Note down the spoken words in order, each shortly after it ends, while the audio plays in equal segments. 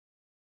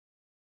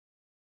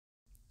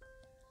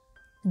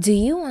Do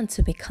you want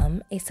to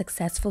become a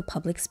successful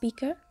public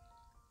speaker?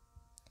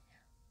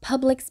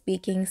 Public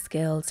speaking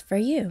skills for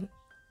you.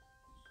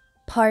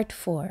 Part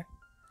 4.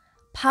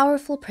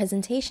 Powerful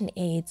presentation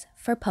aids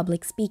for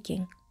public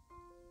speaking.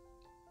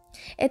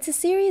 It's a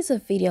series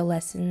of video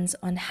lessons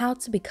on how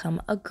to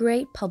become a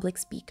great public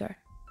speaker.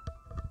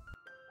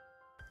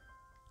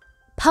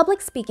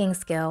 Public Speaking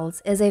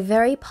Skills is a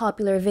very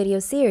popular video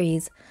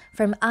series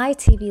from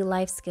ITV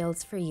Life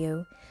Skills for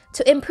you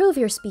to improve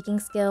your speaking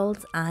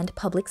skills and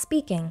public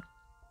speaking.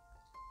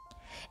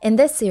 In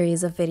this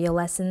series of video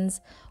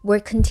lessons, we're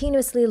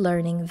continuously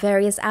learning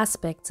various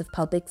aspects of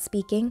public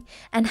speaking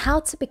and how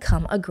to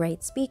become a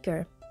great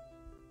speaker.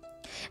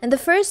 In the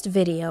first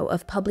video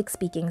of Public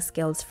Speaking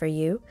Skills for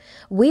you,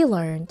 we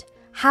learned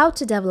how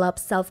to develop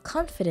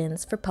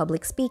self-confidence for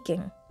public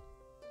speaking.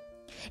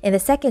 In the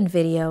second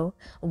video,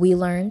 we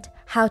learned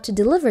how to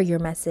deliver your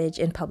message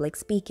in public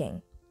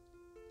speaking.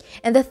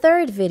 In the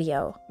third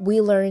video, we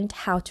learned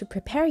how to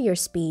prepare your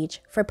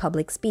speech for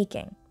public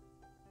speaking.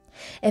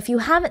 If you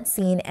haven't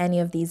seen any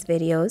of these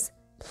videos,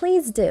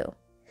 please do.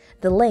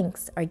 The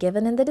links are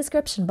given in the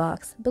description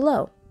box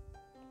below.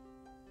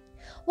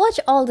 Watch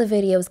all the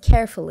videos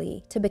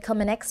carefully to become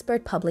an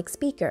expert public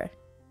speaker.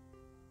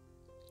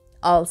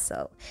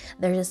 Also,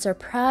 there's a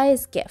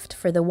surprise gift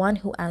for the one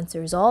who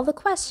answers all the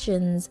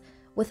questions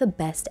with the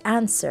best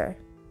answer.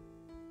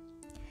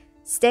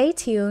 Stay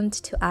tuned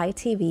to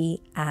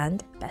ITV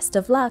and best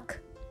of luck!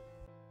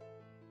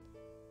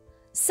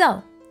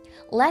 So,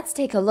 let's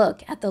take a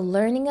look at the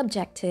learning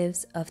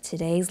objectives of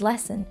today's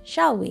lesson,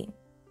 shall we?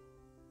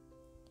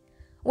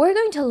 We're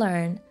going to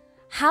learn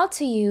how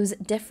to use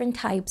different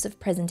types of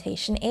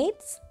presentation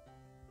aids.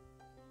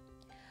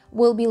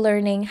 We'll be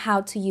learning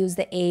how to use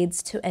the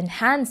aids to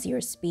enhance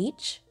your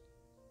speech.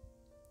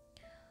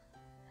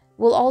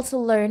 We'll also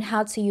learn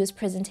how to use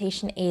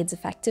presentation aids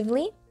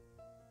effectively.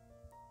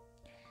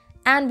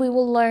 And we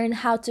will learn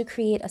how to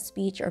create a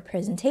speech or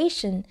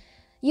presentation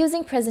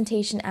using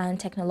presentation and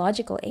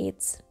technological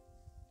aids.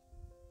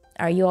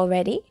 Are you all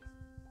ready?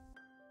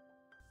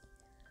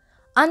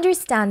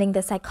 Understanding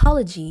the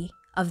psychology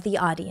of the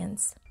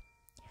audience.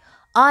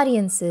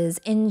 Audiences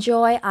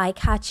enjoy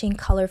eye-catching,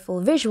 colorful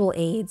visual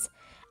aids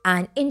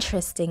and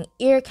interesting,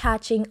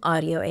 ear-catching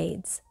audio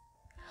aids.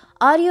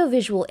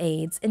 Audio-visual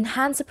aids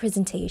enhance a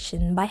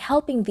presentation by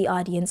helping the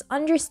audience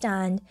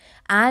understand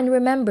and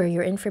remember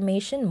your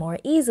information more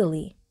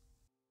easily.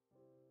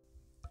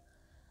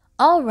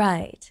 All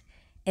right,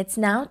 it's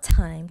now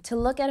time to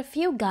look at a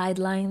few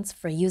guidelines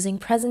for using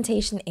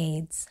presentation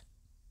aids.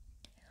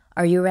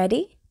 Are you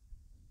ready?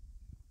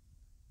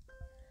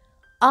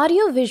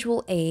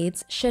 Audio-visual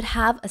aids should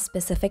have a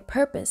specific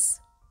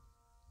purpose.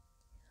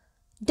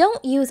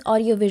 Don't use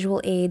audio-visual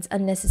aids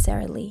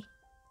unnecessarily.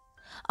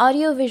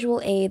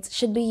 Audio-visual aids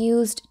should be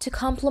used to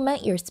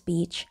complement your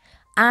speech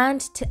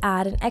and to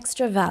add an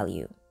extra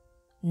value,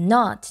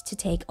 not to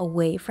take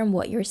away from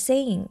what you're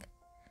saying.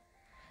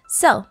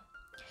 So,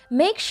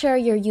 make sure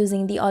you're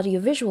using the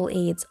audio-visual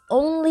aids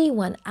only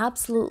when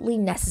absolutely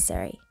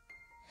necessary.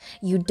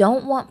 You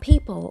don't want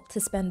people to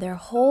spend their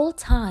whole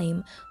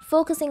time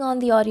focusing on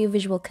the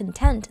audiovisual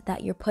content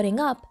that you're putting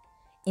up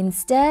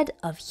instead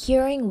of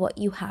hearing what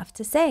you have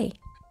to say.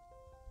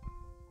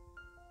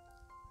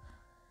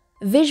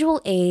 Visual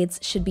aids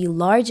should be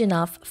large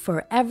enough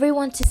for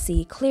everyone to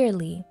see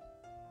clearly.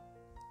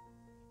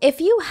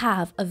 If you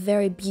have a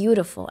very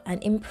beautiful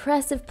and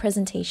impressive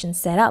presentation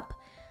set up,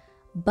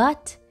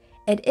 but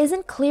it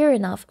isn't clear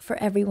enough for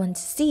everyone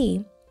to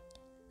see,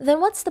 then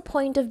what's the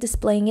point of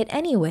displaying it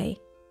anyway?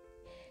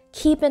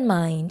 Keep in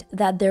mind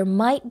that there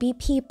might be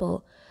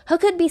people who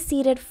could be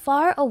seated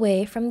far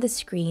away from the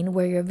screen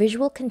where your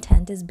visual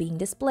content is being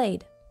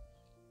displayed.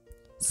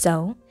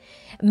 So,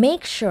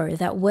 make sure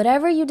that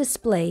whatever you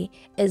display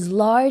is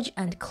large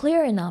and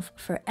clear enough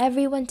for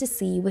everyone to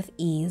see with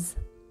ease.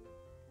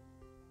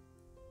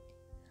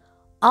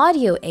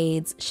 Audio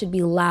aids should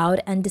be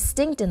loud and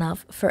distinct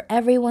enough for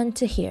everyone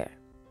to hear.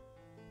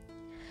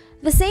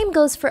 The same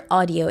goes for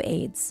audio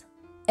aids.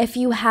 If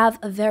you have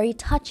a very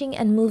touching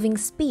and moving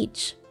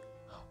speech,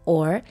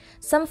 or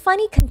some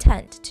funny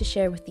content to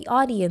share with the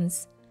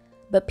audience,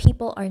 but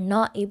people are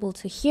not able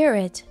to hear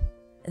it,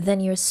 then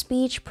your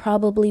speech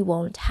probably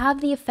won't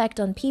have the effect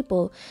on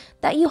people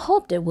that you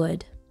hoped it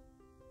would.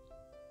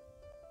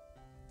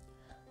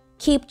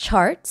 Keep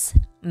charts,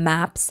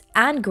 maps,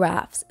 and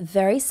graphs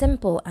very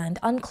simple and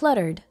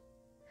uncluttered.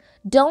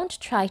 Don't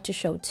try to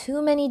show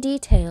too many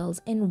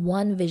details in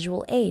one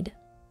visual aid.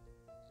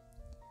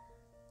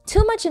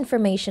 Too much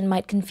information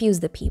might confuse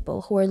the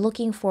people who are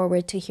looking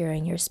forward to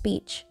hearing your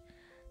speech.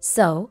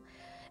 So,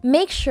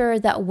 make sure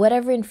that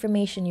whatever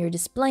information you're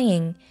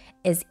displaying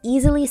is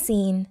easily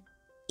seen,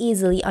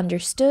 easily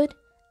understood,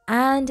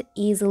 and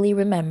easily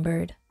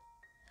remembered.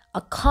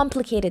 A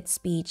complicated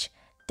speech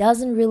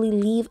doesn't really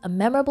leave a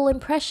memorable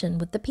impression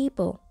with the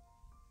people.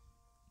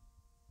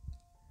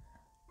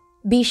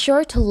 Be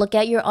sure to look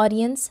at your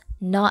audience,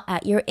 not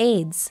at your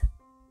aids.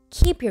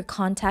 Keep your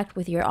contact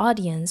with your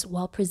audience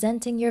while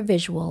presenting your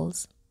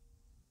visuals.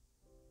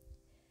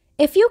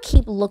 If you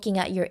keep looking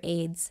at your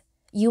aids,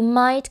 you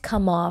might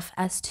come off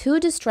as too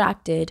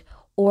distracted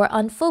or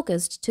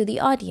unfocused to the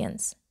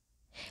audience.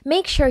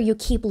 Make sure you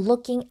keep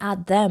looking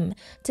at them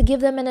to give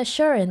them an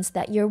assurance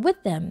that you're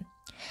with them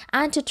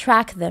and to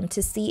track them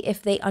to see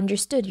if they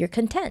understood your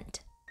content.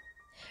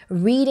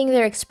 Reading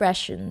their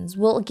expressions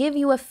will give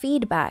you a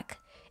feedback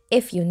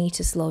if you need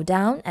to slow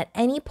down at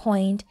any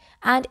point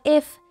and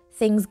if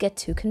things get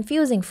too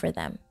confusing for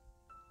them.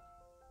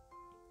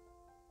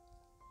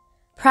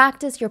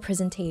 Practice your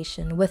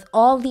presentation with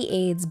all the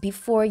aids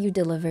before you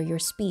deliver your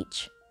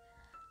speech.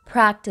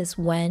 Practice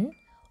when,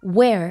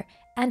 where,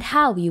 and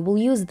how you will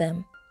use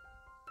them.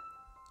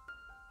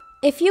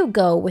 If you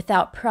go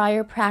without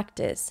prior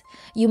practice,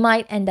 you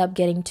might end up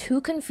getting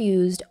too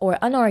confused or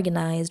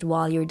unorganized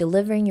while you're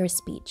delivering your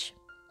speech.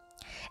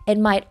 It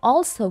might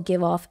also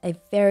give off a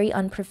very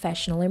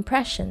unprofessional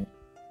impression.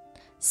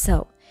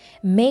 So,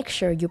 make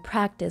sure you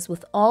practice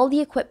with all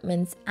the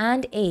equipments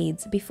and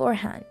aids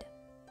beforehand.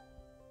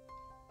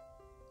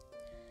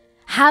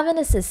 Have an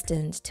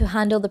assistant to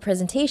handle the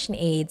presentation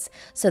aids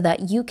so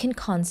that you can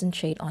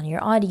concentrate on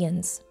your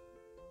audience.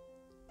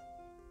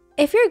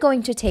 If you're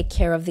going to take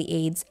care of the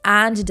aids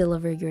and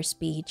deliver your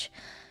speech,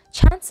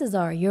 chances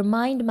are your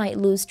mind might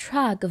lose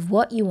track of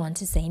what you want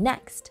to say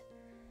next.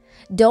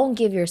 Don't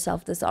give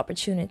yourself this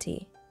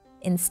opportunity.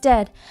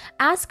 Instead,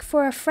 ask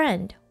for a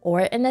friend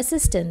or an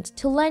assistant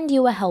to lend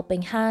you a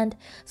helping hand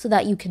so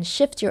that you can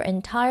shift your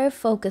entire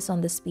focus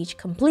on the speech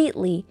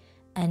completely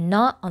and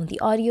not on the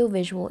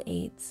audio-visual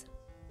aids.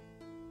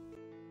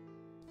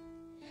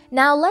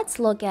 Now let's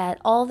look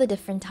at all the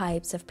different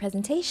types of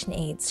presentation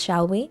aids,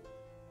 shall we?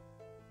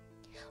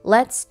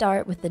 Let's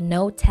start with the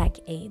no-tech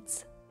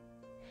aids.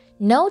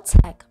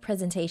 No-tech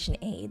presentation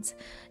aids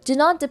do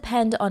not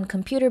depend on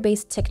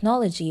computer-based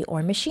technology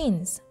or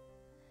machines.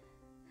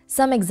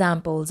 Some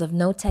examples of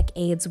no-tech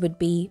aids would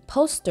be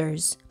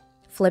posters,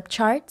 flip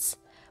charts,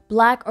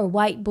 black or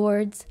white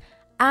boards,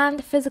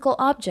 and physical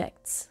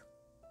objects.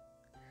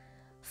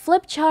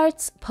 Flip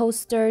charts,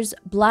 posters,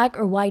 black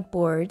or white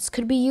boards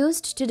could be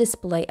used to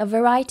display a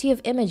variety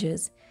of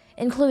images,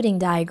 including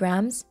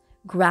diagrams,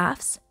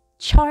 graphs,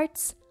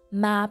 charts,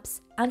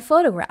 maps, and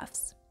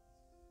photographs.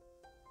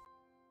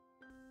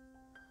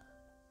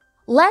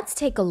 Let's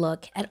take a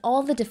look at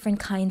all the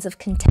different kinds of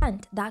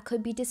content that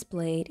could be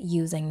displayed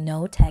using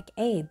no-tech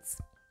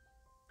aids.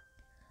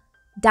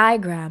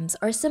 Diagrams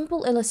are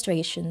simple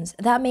illustrations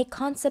that make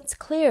concepts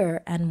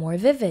clearer and more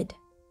vivid.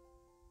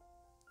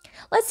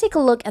 Let's take a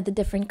look at the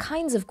different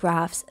kinds of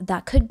graphs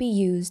that could be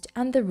used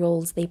and the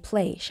roles they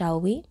play, shall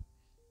we?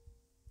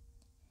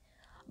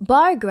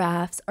 Bar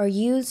graphs are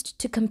used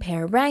to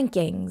compare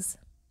rankings.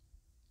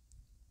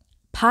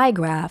 Pie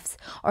graphs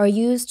are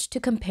used to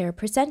compare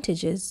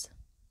percentages.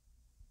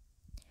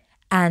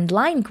 And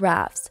line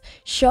graphs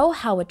show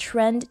how a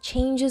trend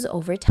changes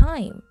over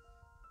time.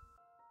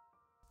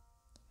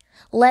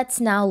 Let's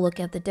now look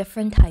at the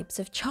different types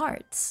of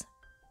charts.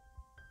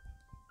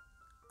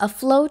 A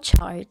flow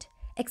chart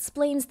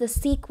explains the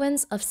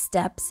sequence of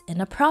steps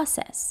in a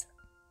process.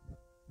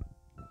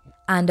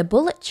 And a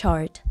bullet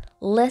chart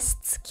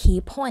lists key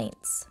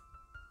points.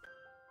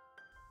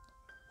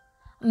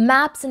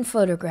 Maps and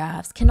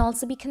photographs can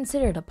also be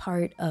considered a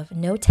part of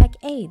no-tech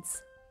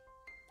aids.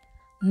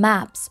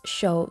 Maps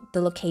show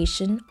the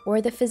location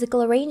or the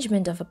physical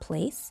arrangement of a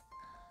place,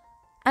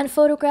 and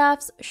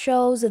photographs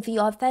shows the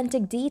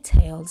authentic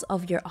details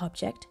of your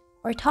object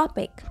or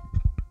topic.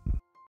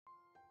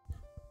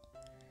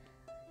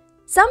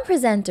 Some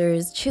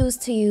presenters choose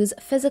to use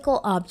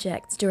physical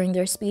objects during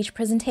their speech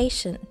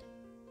presentation.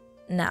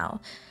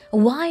 Now,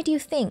 why do you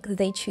think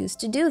they choose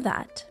to do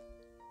that?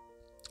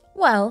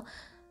 Well,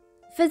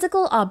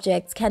 physical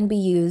objects can be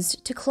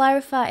used to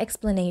clarify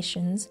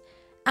explanations,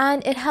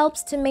 and it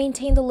helps to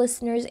maintain the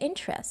listener's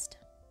interest.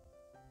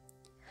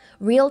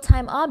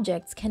 Real-time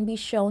objects can be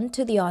shown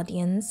to the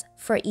audience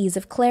for ease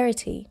of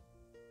clarity.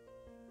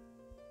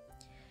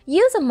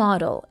 Use a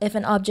model if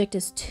an object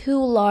is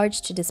too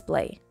large to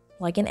display,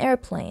 like an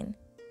airplane,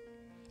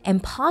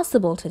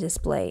 impossible to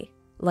display,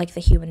 like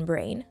the human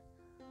brain,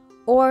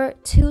 or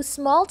too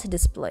small to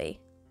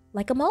display,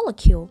 like a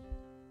molecule.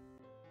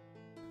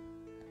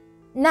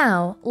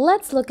 Now,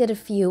 let's look at a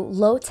few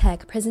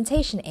low-tech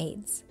presentation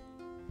aids.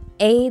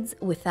 Aids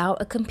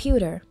without a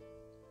computer.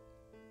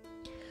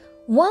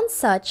 One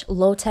such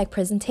low-tech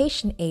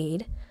presentation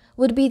aid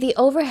would be the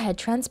overhead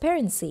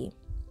transparency.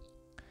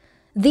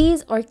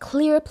 These are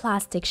clear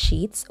plastic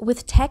sheets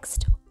with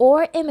text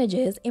or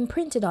images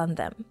imprinted on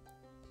them.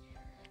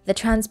 The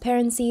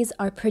transparencies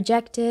are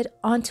projected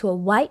onto a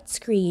white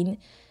screen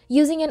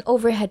using an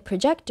overhead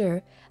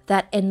projector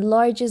that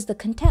enlarges the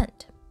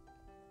content.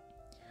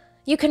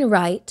 You can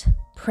write,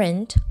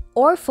 print,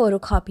 or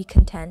photocopy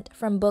content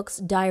from books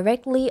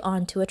directly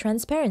onto a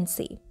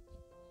transparency.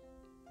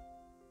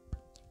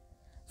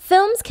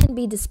 Films can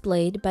be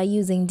displayed by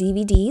using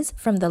DVDs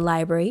from the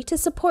library to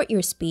support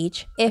your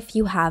speech if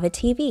you have a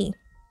TV.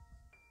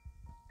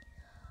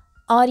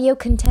 Audio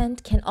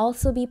content can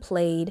also be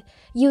played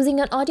using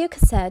an audio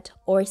cassette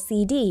or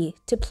CD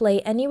to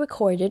play any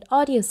recorded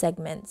audio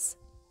segments.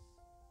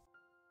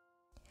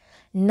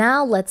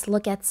 Now let's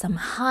look at some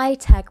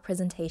high-tech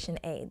presentation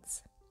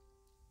aids.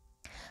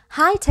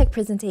 High-tech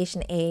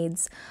presentation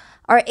aids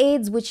are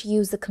aids which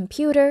use the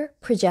computer,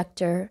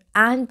 projector,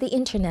 and the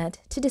internet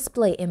to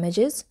display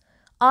images,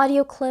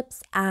 audio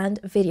clips, and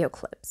video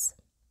clips.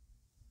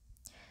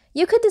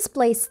 You could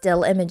display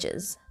still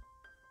images.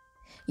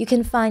 You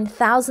can find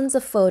thousands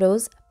of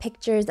photos,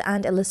 pictures,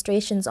 and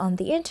illustrations on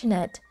the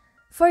internet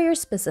for your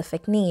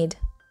specific need.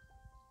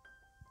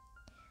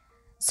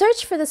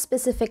 Search for the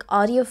specific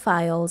audio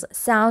files,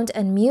 sound,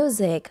 and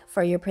music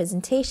for your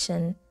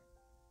presentation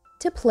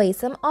to play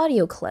some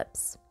audio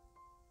clips.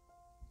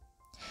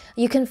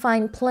 You can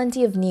find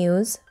plenty of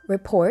news,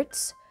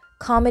 reports,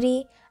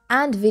 comedy,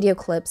 and video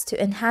clips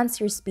to enhance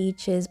your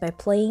speeches by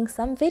playing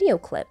some video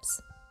clips.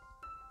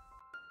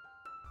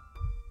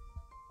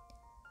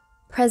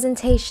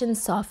 Presentation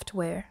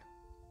software.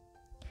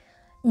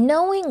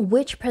 Knowing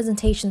which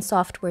presentation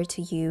software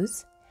to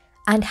use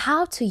and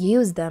how to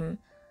use them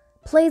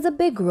plays a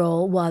big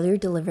role while you're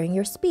delivering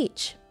your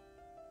speech.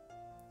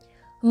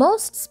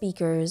 Most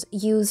speakers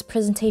use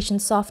presentation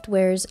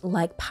softwares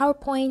like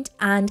PowerPoint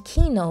and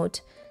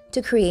Keynote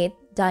to create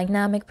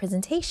dynamic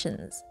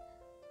presentations.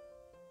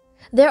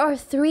 There are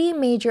three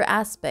major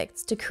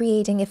aspects to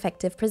creating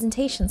effective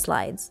presentation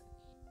slides.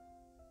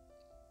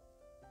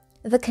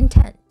 The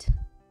content.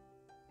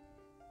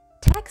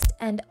 Text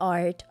and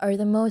art are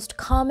the most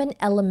common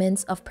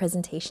elements of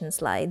presentation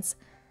slides.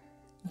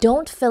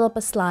 Don't fill up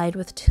a slide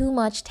with too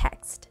much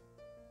text.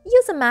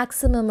 Use a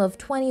maximum of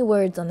 20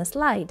 words on a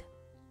slide.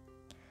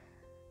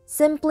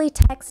 Simply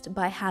text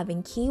by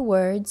having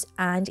keywords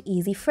and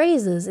easy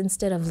phrases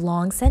instead of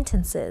long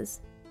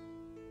sentences.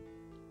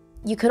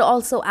 You could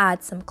also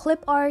add some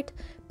clip art,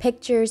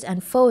 pictures,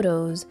 and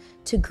photos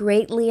to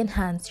greatly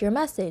enhance your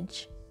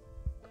message.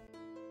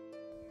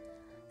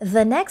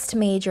 The next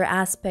major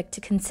aspect to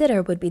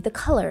consider would be the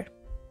color.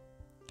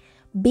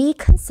 Be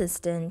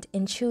consistent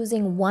in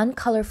choosing one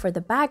color for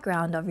the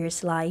background of your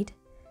slide,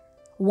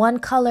 one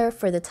color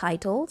for the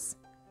titles,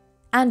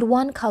 and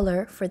one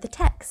color for the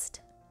text.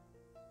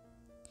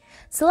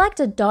 Select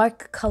a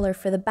dark color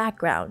for the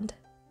background.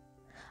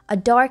 A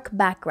dark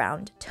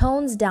background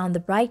tones down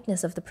the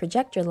brightness of the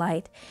projector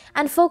light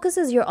and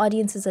focuses your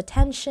audience's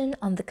attention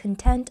on the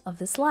content of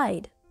the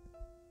slide.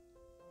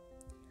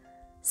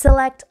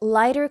 Select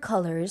lighter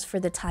colors for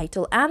the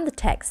title and the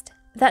text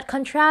that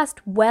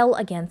contrast well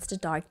against a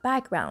dark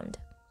background.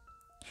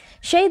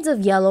 Shades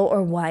of yellow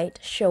or white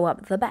show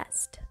up the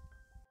best.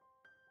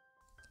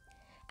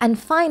 And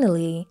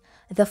finally,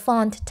 the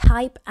font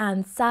type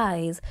and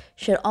size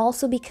should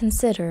also be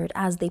considered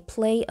as they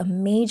play a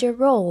major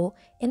role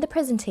in the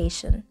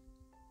presentation.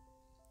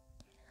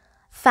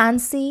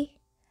 Fancy,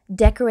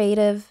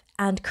 decorative,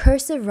 and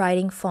cursive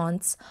writing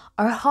fonts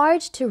are hard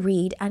to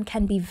read and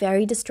can be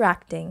very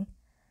distracting.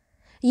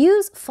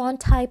 Use font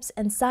types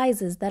and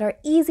sizes that are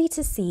easy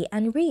to see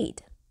and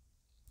read.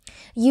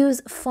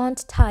 Use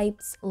font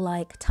types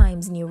like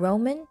Times New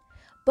Roman,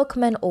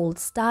 Bookman Old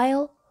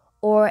Style,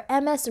 or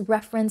MS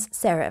Reference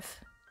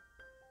Serif.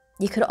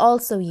 You could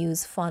also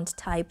use font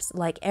types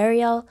like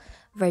Arial,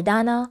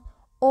 Verdana,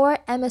 or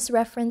MS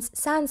Reference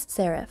Sans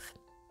Serif.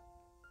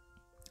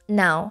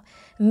 Now,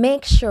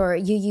 make sure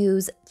you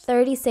use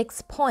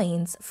 36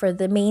 points for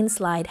the main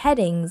slide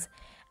headings,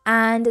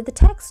 and the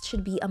text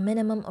should be a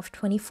minimum of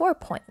 24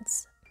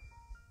 points.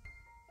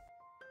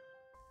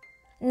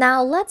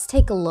 Now let's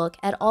take a look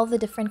at all the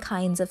different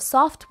kinds of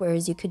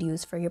softwares you could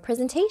use for your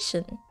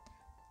presentation.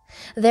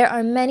 There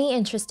are many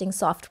interesting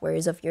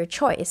softwares of your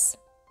choice.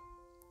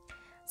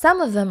 Some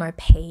of them are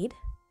paid,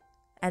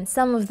 and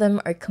some of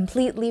them are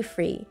completely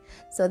free,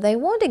 so they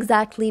won't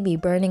exactly be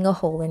burning a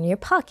hole in your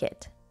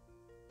pocket.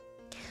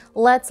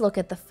 Let's look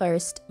at the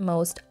first,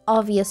 most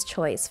obvious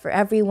choice for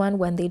everyone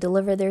when they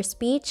deliver their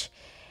speech.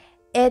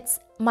 It's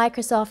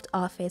Microsoft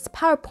Office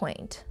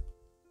PowerPoint.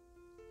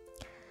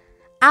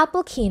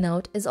 Apple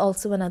Keynote is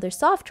also another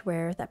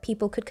software that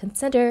people could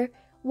consider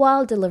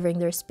while delivering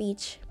their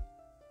speech.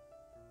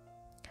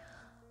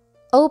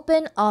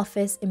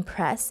 OpenOffice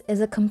Impress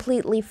is a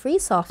completely free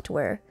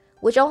software,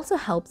 which also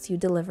helps you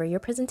deliver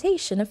your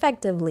presentation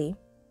effectively.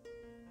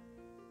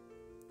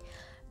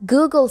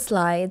 Google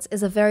Slides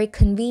is a very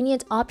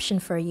convenient option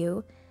for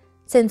you,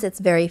 since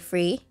it's very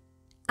free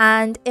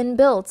and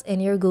inbuilt in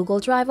your Google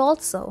Drive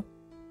also.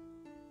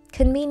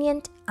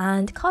 Convenient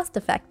and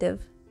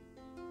cost-effective.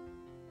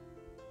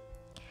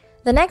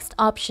 The next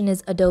option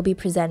is Adobe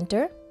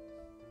Presenter.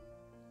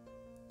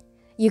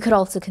 You could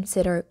also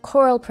consider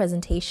Corel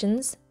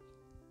Presentations.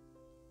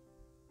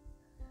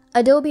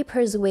 Adobe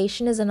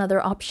Persuasion is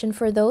another option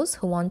for those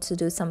who want to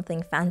do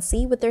something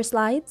fancy with their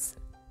slides.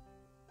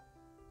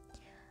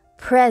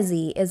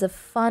 Prezi is a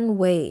fun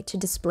way to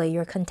display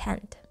your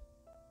content.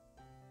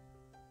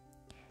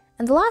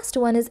 And the last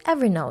one is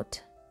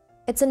Evernote.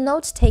 It's a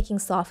note-taking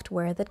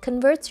software that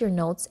converts your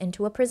notes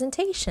into a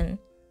presentation,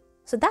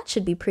 so that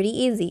should be pretty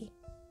easy.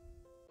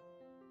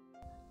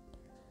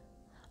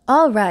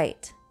 All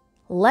right,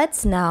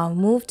 let's now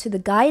move to the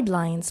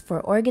guidelines for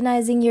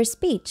organizing your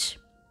speech.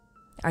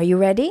 Are you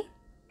ready?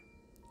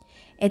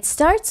 It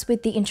starts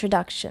with the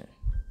introduction.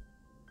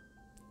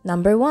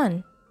 Number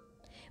 1,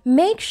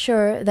 make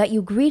sure that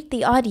you greet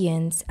the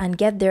audience and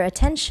get their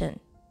attention.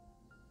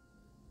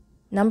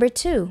 Number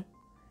 2,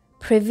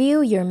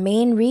 preview your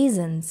main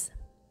reasons.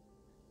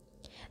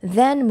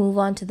 Then move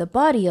on to the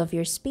body of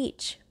your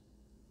speech.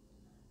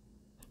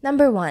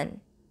 Number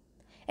 1,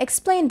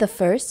 explain the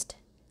first,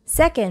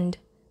 second,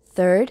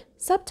 third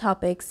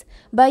subtopics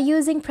by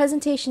using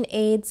presentation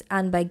aids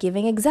and by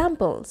giving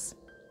examples.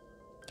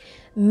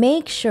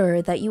 Make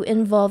sure that you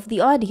involve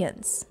the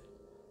audience.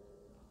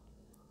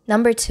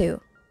 Number 2,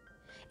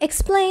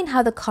 explain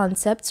how the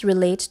concepts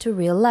relate to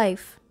real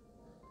life.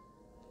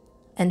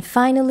 And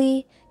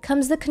finally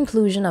comes the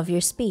conclusion of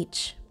your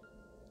speech.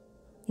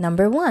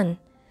 Number 1,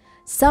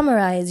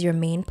 summarize your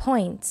main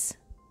points.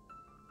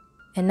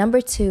 And number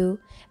 2,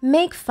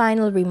 make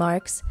final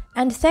remarks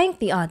and thank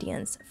the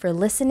audience for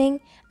listening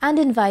and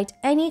invite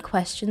any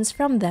questions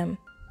from them.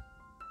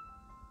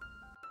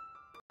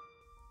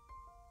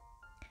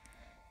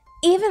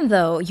 Even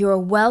though you're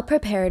well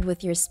prepared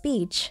with your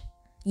speech,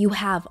 you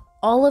have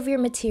all of your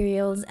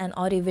materials and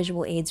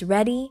audiovisual aids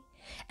ready,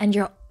 and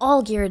you're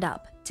all geared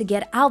up to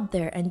get out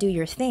there and do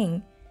your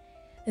thing,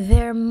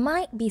 there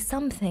might be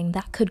something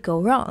that could go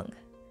wrong.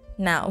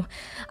 Now,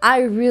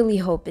 I really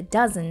hope it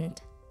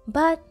doesn't,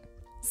 but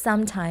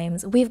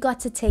sometimes we've got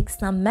to take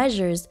some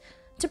measures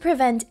to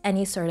prevent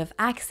any sort of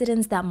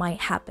accidents that might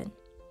happen.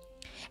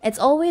 It's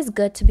always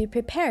good to be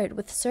prepared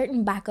with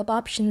certain backup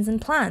options and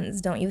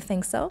plans, don't you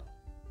think so?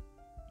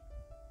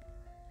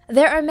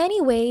 There are many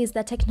ways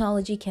that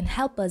technology can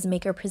help us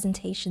make our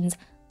presentations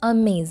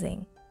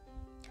amazing.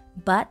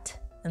 But,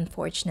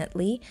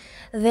 unfortunately,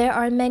 there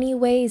are many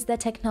ways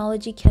that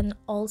technology can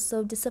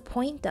also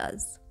disappoint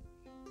us.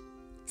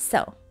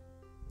 So,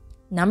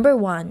 number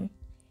 1,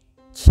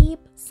 keep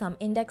some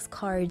index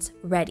cards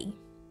ready.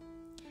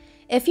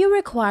 If you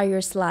require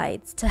your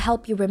slides to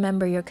help you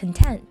remember your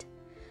content,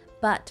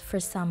 but for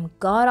some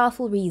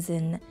god-awful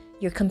reason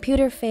your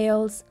computer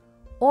fails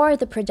or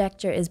the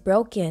projector is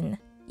broken,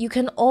 you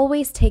can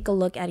always take a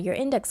look at your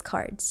index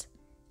cards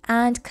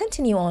and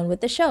continue on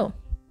with the show.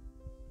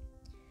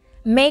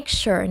 Make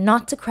sure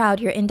not to crowd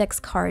your index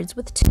cards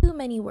with too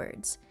many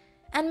words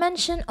and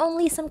mention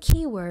only some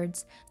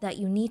keywords that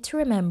you need to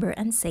remember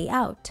and say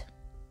out.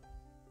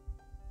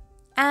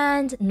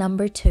 And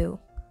number 2,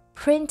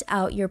 print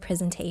out your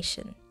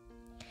presentation.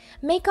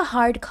 Make a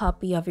hard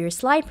copy of your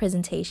slide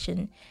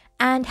presentation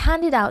and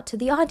hand it out to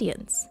the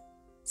audience.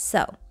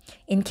 So,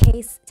 in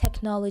case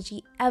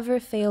technology ever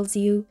fails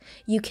you,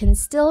 you can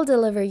still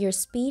deliver your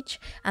speech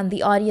and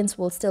the audience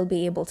will still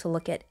be able to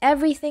look at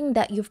everything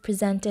that you've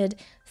presented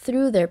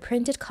through their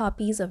printed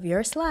copies of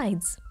your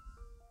slides.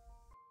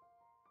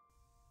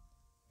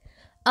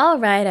 All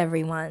right,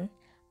 everyone.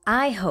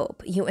 I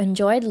hope you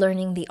enjoyed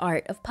learning the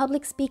art of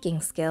public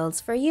speaking skills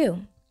for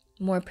you,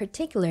 more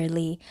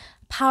particularly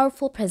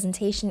powerful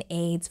presentation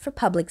aids for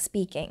public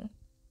speaking.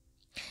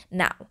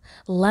 Now,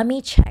 let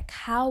me check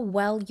how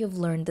well you've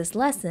learned this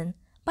lesson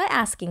by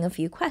asking a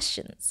few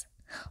questions.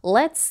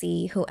 Let's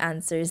see who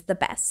answers the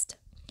best.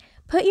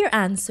 Put your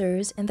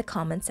answers in the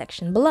comment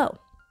section below.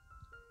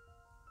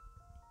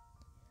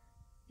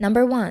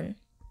 Number 1,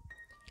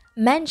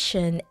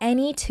 mention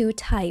any 2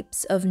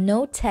 types of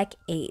no-tech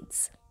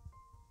aids.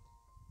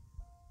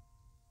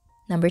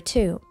 Number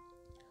 2,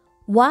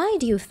 why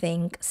do you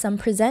think some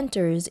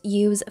presenters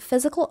use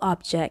physical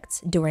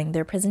objects during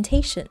their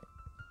presentation?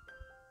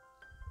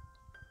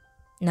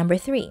 Number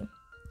 3,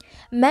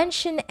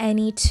 mention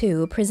any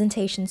 2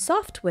 presentation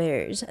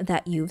softwares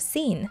that you've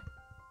seen.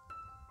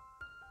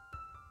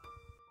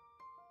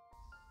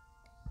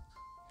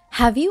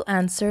 Have you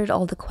answered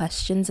all the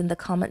questions in the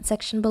comment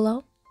section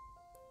below?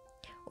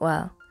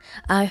 Well,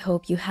 I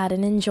hope you had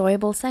an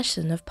enjoyable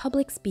session of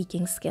public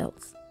speaking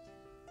skills.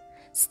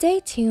 Stay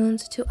tuned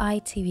to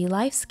ITV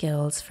Life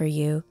Skills for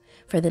you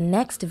for the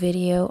next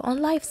video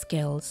on life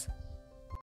skills.